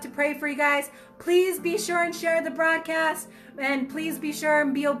would love to pray for you guys. Please be sure and share the broadcast. And please be sure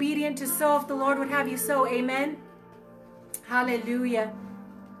and be obedient to sow if the Lord would have you sow. Amen. Hallelujah.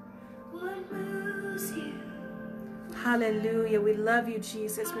 Hallelujah. We love you,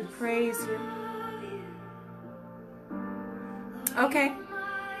 Jesus. We praise you. Okay.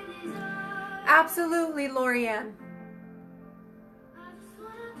 Absolutely, Lorianne.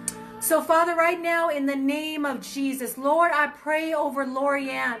 So, Father, right now, in the name of Jesus, Lord, I pray over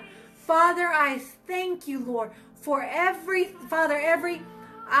Lorianne. Father, I thank you, Lord, for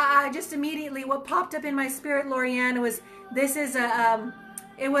just immediately what popped up in my spirit, Lorianne, was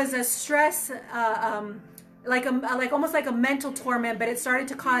it was a stress, like almost like a mental torment, but it started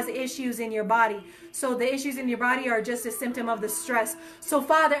to cause issues in your body. So the issues in your body are just a symptom of the stress. So,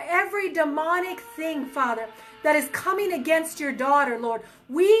 Father, every demonic thing, Father, that is coming against your daughter, Lord,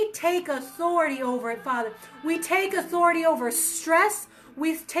 we take authority over it, Father. We take authority over stress.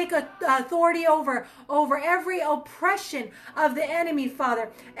 We take authority over every oppression of the enemy, Father.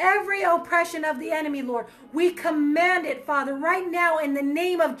 Every oppression of the enemy, Lord. We command it, Father, right now in the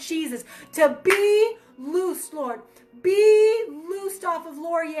name of Jesus to be loosed, Lord. Be loosed off of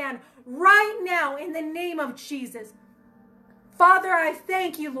Lorianne right now in the name of Jesus. Father, I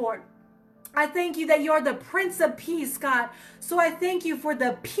thank you, Lord. I thank you that you're the Prince of Peace, God. So I thank you for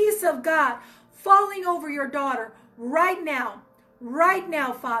the peace of God falling over your daughter right now. Right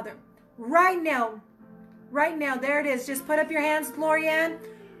now, Father. Right now. Right now. There it is. Just put up your hands, Lorianne.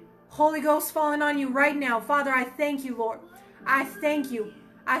 Holy Ghost falling on you right now. Father, I thank you, Lord. I thank you.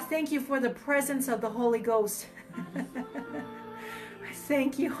 I thank you for the presence of the Holy Ghost. I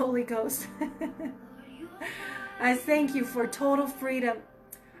thank you, Holy Ghost. I thank you for total freedom.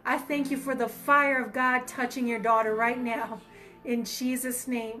 I thank you for the fire of God touching your daughter right now. In Jesus'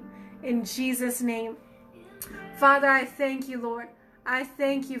 name. In Jesus' name. Father, I thank you, Lord. I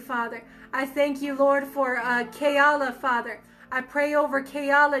thank you, Father. I thank you, Lord, for Kayala, Father. I pray over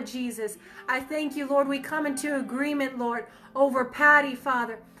Kayala, Jesus. I thank you, Lord. We come into agreement, Lord, over Patty,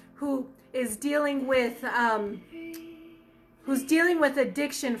 Father, who is dealing with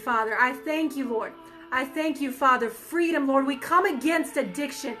addiction, Father. I thank you, Lord. I thank you, Father. Freedom, Lord. We come against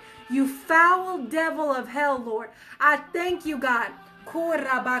addiction. You foul devil of hell, Lord. I thank you, God.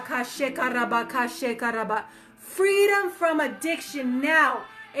 Freedom from addiction now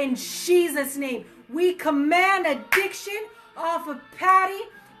in Jesus' name. We command addiction off of Patty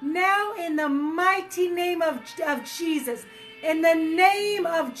now in the mighty name of Jesus. In the name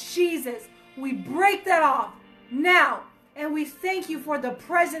of Jesus, we break that off now. And we thank you for the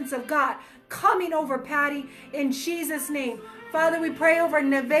presence of God coming over Patty in Jesus' name. Father, we pray over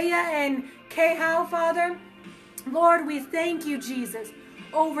Nevaeh and Kahal, Father. Lord, we thank you, Jesus,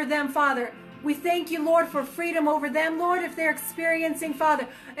 over them, Father. We thank you, Lord, for freedom over them, Lord, if they're experiencing, Father,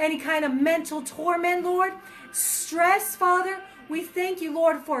 any kind of mental torment, Lord, stress, Father. We thank you,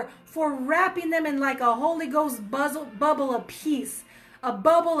 Lord, for wrapping them in like a Holy Ghost bubble of peace. A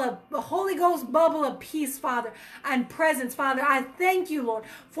Holy Ghost bubble of peace, Father, and presence, Father. I thank you, Lord,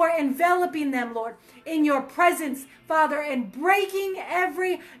 for enveloping them, Lord, in your presence, Father, and breaking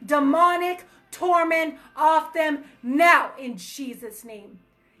every demonic torment off them now in Jesus' name.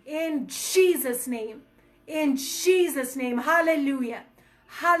 In Jesus' name. In Jesus' name. Hallelujah.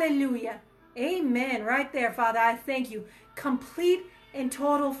 Hallelujah. Amen. Right there, Father. I thank you. Complete and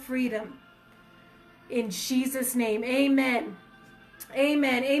total freedom. In Jesus' name. Amen.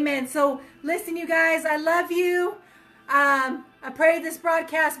 Amen. Amen. So listen, you guys, I love you. I pray this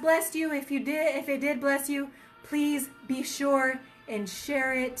broadcast blessed you. If it did bless you, please be sure and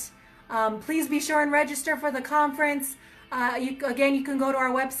share it. Please be sure and register for the conference. You can go to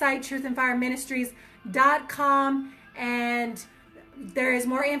our website, truthandfireministries.com, and there is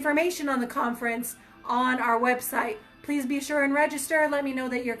more information on the conference on our website. Please be sure and register. Let me know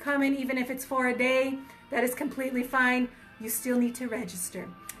that you're coming, even if it's for a day. That is completely fine. You still need to register.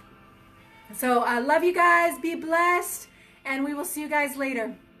 So I love you guys. Be blessed. And we will see you guys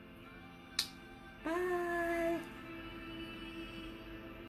later.